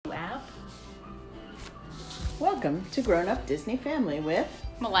Welcome to Grown Up Disney Family with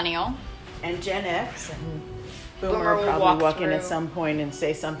Millennial and Gen X. And Boomer Boomer will will probably walk walk in at through. some point and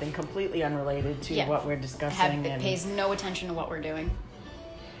say something completely unrelated to what we're discussing. It pays no attention to what we're doing.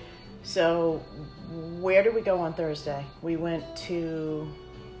 So, where did we go on Thursday? We went to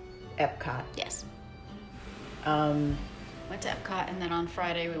Epcot. Yes. Um, Went to Epcot, and then on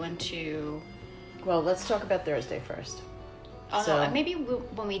Friday we went to... well, let's talk about Thursday first. Oh, So- no, maybe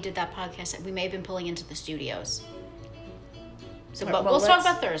when we did that podcast, we may have been pulling into the studios. So, Right, but well, we'll talk let's-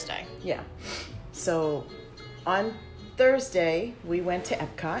 about Thursday. Yeah. So, on Thursday, we went to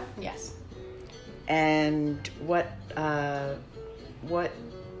Epcot. Yes. And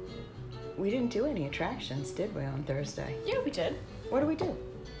we didn't do any attractions, did we, on Thursday? Yeah, we did. What do we do?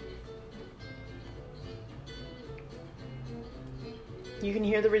 You can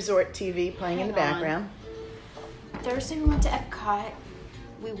hear the resort TV playing in the Hang on. background. Thursday we went to Epcot.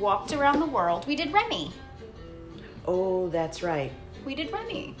 We walked around the world. We did Remy. Oh, that's right. We did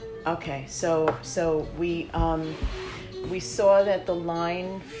Remy. Okay, so we saw that the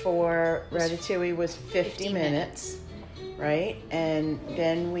line for Ratatouille was 50 minutes, right? And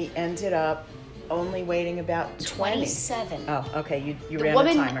then we ended up only waiting about 20. 27. Oh, okay, you The ran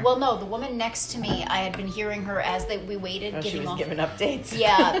woman, the timer. well, no, the woman next to me, I had been hearing her as we waited, she giving was off. giving updates.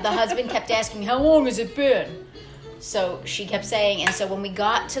 Yeah, the husband kept asking, "How long has it been?" So she kept saying, and so when we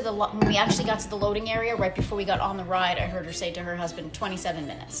actually got to the loading area right before we got on the ride, I heard her say to her husband, 27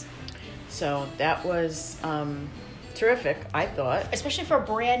 minutes. So that was terrific, I thought. Especially for a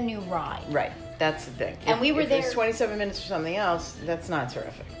brand new ride. Right, that's the thing. And we were if there- it's 27 minutes for something else, that's not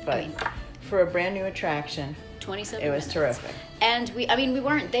terrific. But I mean- for a brand new attraction, 27 it was minutes. terrific. And we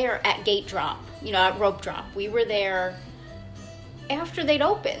weren't there at gate drop, at rope drop. We were there after they'd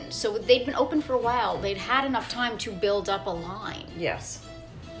opened. So they'd been open for a while. They'd had enough time to build up a line. Yes.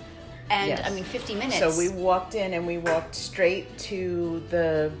 And, Yes. 50 minutes. So we walked in and we walked straight to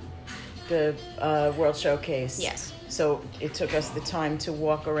the World Showcase. Yes. So it took us the time to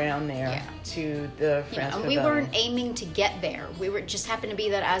walk around there Yeah. to the France and we Pavilion. weren't aiming to get there. We were just happened to be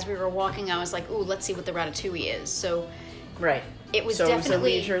that as we were walking, I was like, "Ooh, let's see what the Ratatouille is." So Right. it was so definitely-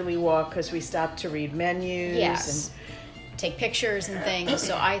 it was a leisurely walk because we stopped to read menus. yes, take pictures and things.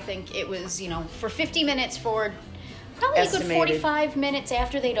 So I think it was, for 50 minutes for probably a good Estimated. 45 minutes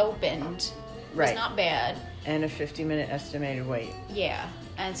after they'd opened. Right. Was not bad. And a 50-minute estimated wait. Yeah.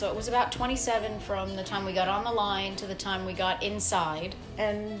 And so it was about 27 from the time we got on the line to the time we got inside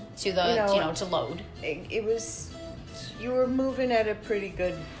And to the to load. it was, you were moving at a pretty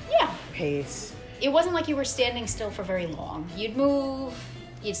good Yeah. pace. It wasn't like you were standing still for very long. You'd move,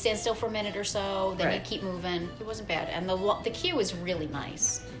 you'd stand still for a minute or so, then Right. you'd keep moving. It wasn't bad. And the queue was really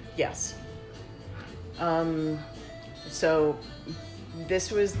nice. Yes. So this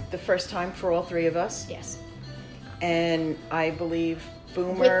was the first time for all three of us. Yes. And I believe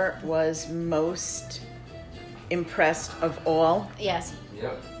Boomer was most impressed of all, Yes.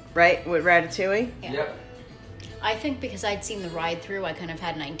 Yep. right? With Ratatouille? Yeah. Yep. I think because I'd seen the ride through, I kind of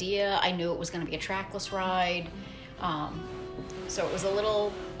had an idea. I knew it was going to be a trackless ride. So it was a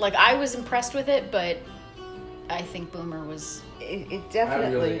little, I was impressed with it, but I think Boomer was, It I really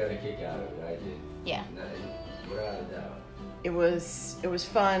definitely, got a kick out of it. I did. yeah. Without a doubt. it was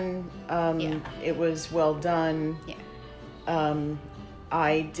fun. Yeah. It was well done. Yeah.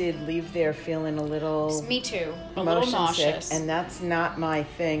 I did leave there feeling a little Me too. A little motion nauseous. sick, and that's not my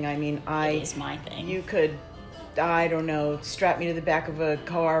thing. I mean, it is my thing. You could, I don't know, strap me to the back of a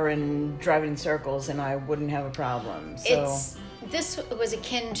car and drive it in circles, and I wouldn't have a problem. So This was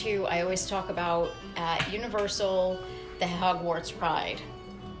akin to, I always talk about at Universal, the Hogwarts ride.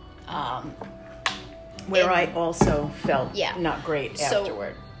 where I also felt Yeah. not great So-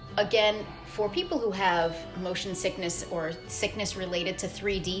 afterward. Again, for people who have motion sickness or sickness related to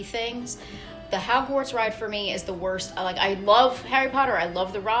 3D things, the Hogwarts ride for me is the worst. I love Harry Potter. I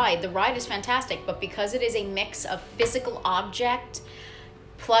love the ride. The ride is fantastic, but because it is a mix of physical object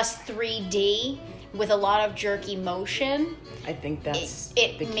plus 3D with a lot of jerky motion, I think that's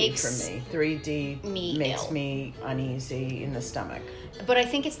it the key makes for me. 3D me makes ill. me uneasy in the stomach. but I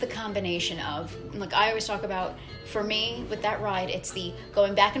think it's the combination of, I always talk about, for me, with that ride, it's the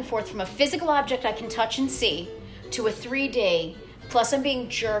going back and forth from a physical object I can touch and see to a 3D, plus I'm being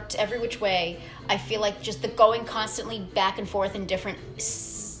jerked every which way. I feel like just the going constantly back and forth in different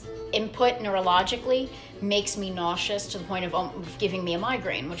input neurologically makes me nauseous to the point of giving me a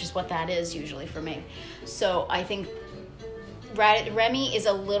migraine, which is what that is usually for me. So I think Remy is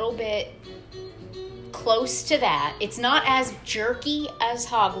a little bit close to that. It's not as jerky as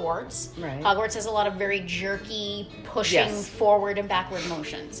Hogwarts. Right. Hogwarts has a lot of very jerky, pushing Yes. forward and backward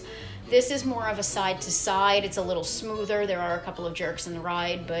motions. This is more of a side to side. It's a little smoother. There are a couple of jerks in the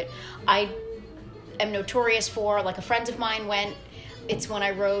ride, but I am notorious for, like, a friend of mine went. It's when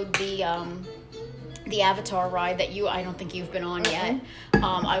I rode the Avatar ride that I don't think you've been on yet.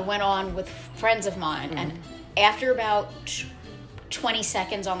 I went on with friends of mine, and after about 20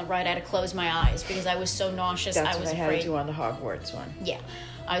 seconds on the ride, I had to close my eyes because I was so nauseous. That's I was what I had afraid. to do on the Hogwarts one. Yeah,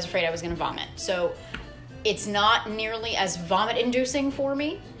 I was afraid I was going to vomit. So it's not nearly as vomit-inducing for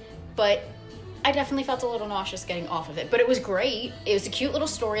me, but I definitely felt a little nauseous getting off of it. But it was great. It was a cute little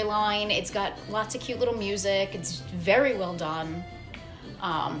storyline. It's got lots of cute little music. It's very well done.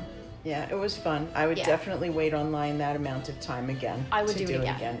 Yeah, it was fun. I would Yeah. definitely wait online that amount of time again. I would to do it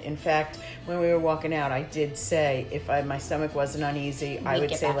again. In fact, when we were walking out, I did say if my stomach wasn't uneasy, I We'd would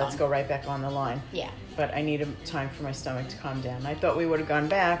get say back let's on. go right back on the line. Yeah. But I need time for my stomach to calm down. I thought we would have gone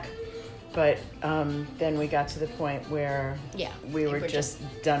back, but then we got to the point where Yeah, we you were were just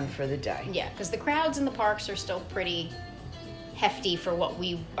done for the day. Yeah, because the crowds in the parks are still pretty hefty for what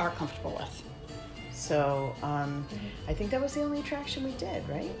we are comfortable with. So I think that was the only attraction we did,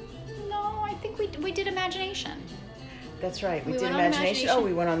 right? No, I think we did Imagination. That's right. We We did went on Imagination. Imagination. Oh,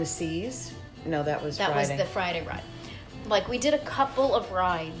 we went on the Seas. No, that was That Friday. was the Friday ride. Like, we did a couple of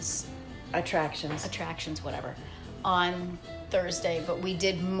rides, attractions, whatever, on Thursday, but we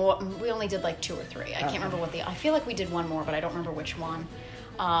did more. We only did like 2 or 3. I can't remember what I feel like we did one more, but I don't remember which one.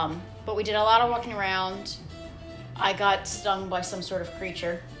 But we did a lot of walking around. I got stung by some sort of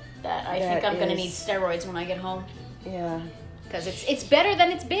creature that I think I'm going to need steroids when I get home. Yeah. Because it's better than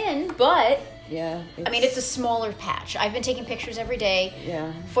it's been, but Yeah. I mean, it's a smaller patch. I've been taking pictures every day.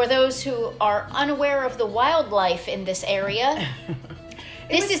 Yeah. For those who are unaware of the wildlife in this area,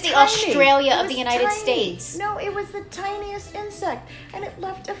 this was is the tiny. Australia It of was the United tiny. States. No, it was the tiniest insect, and it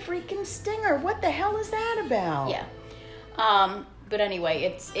left a freaking stinger. What the hell is that about? Yeah. But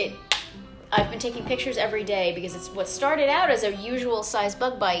anyway, I've been taking pictures every day because it's what started out as a usual size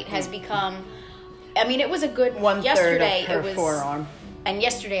bug bite has become. I mean, it was a good 1/3 yesterday. of her It was forearm. and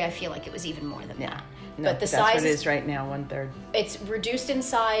yesterday I feel like it was even more than that. No, But the that's size what it is right now. 1/3. it's reduced in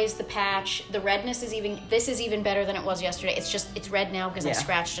size. The patch, the redness is even. This is even better than it was yesterday. It's red now because I Yeah.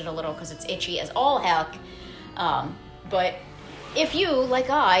 scratched it a little because it's itchy as all heck. But if you, like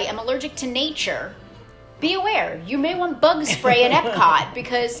I, am allergic to nature, be aware. You may want bug spray in Epcot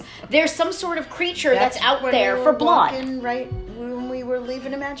because there's some sort of creature that's out when there we for were blood. walking right when we were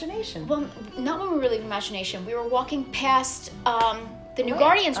leaving Imagination. Well, not when we were leaving Imagination. We were walking past the New Where?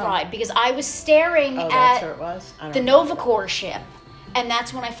 Guardians Oh. ride because I was staring Oh, at that's where it was. I don't the know. Novacore ship, and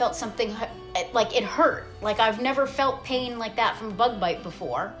that's when I felt something like it hurt. Like I've never felt pain like that from a bug bite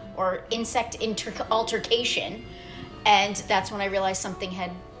before or insect altercation, and that's when I realized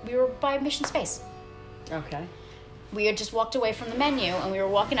we were by Mission Space. Okay. We had just walked away from the menu, and we were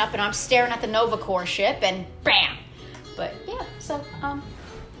walking up, and I'm staring at the Novacore ship, and bam! But yeah, so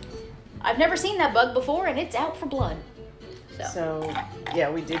I've never seen that bug before, and it's out for blood. So,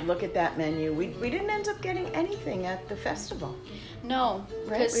 yeah, we did look at that menu. We didn't end up getting anything at the festival. No,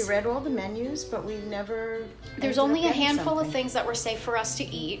 Right? because We read all the menus, but we never. there's ended up only a getting handful something. of things that were safe for us to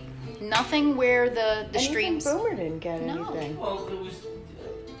eat. Nothing where the And streams. even Boomer didn't get No. anything. Well, it was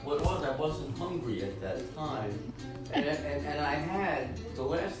what was I wasn't hungry at that time, and I had the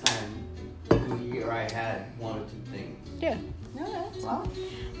last time of the year I had 1 or 2 things. Yeah, No, well,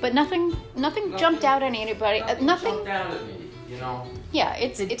 but nothing jumped out at anybody. Nothing. jumped out at me, you know. Yeah,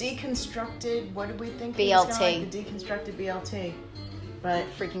 it's the deconstructed. What did we think? he BLT. was gonna like? The deconstructed BLT, but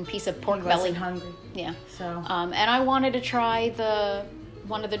freaking piece of he pork wasn't belly. hungry. Yeah. So And I wanted to try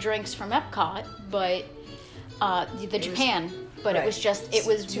one of the drinks from Epcot, but the Japan. But right. it was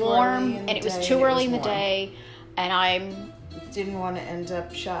It's too warm early in the and it was day, too and it early was in the warm. day, and didn't want to end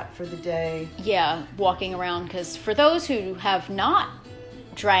up shot for the day. walking around because for those who have not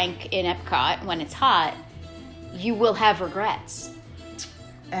drank in Epcot when it's hot, you will have regrets.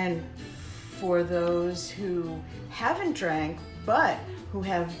 And for those who haven't drank but who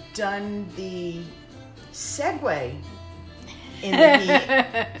have done the Segway in the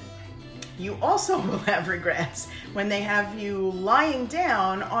heat, you also will have regrets when they have you lying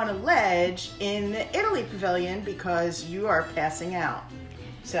down on a ledge in the Italy Pavilion because you are passing out.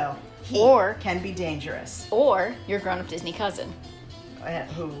 So heat Or- can be dangerous. Or your grown-up Disney cousin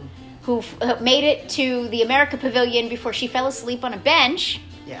Who who made it to the America Pavilion before she fell asleep on a bench.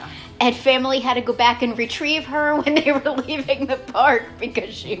 yeah. And family had to go back and retrieve her when they were leaving the park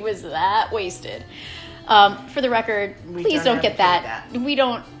because she was that wasted. For the record, We please don't don't get advocate that. that. We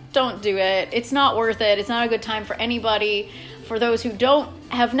don't. don't do it. It's not worth it. It's not a good time for anybody. For those who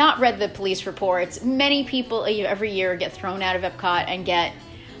have not read the police reports, many people every year get thrown out of Epcot and get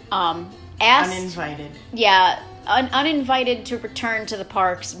asked, Uninvited. Yeah, uninvited to return to the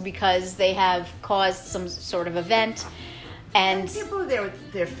parks because they have caused some sort of event. And people are there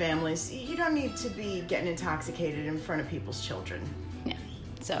with their families. You don't need to be getting intoxicated in front of people's children. Yeah.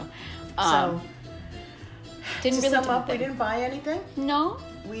 So to sum up, we didn't buy anything. No.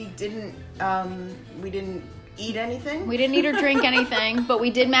 We didn't eat anything. We didn't eat or drink anything, but we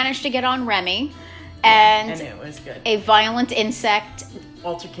did manage to get on Remy, and it was good. A violent insect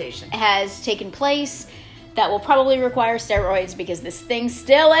altercation has taken place that will probably require steroids because this thing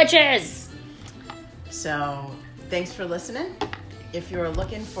still itches. So, thanks for listening. If you're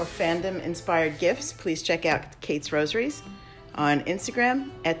looking for fandom-inspired gifts, please check out Kate's Rosaries on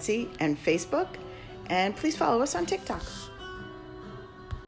Instagram, Etsy, and Facebook. And please follow us on TikTok.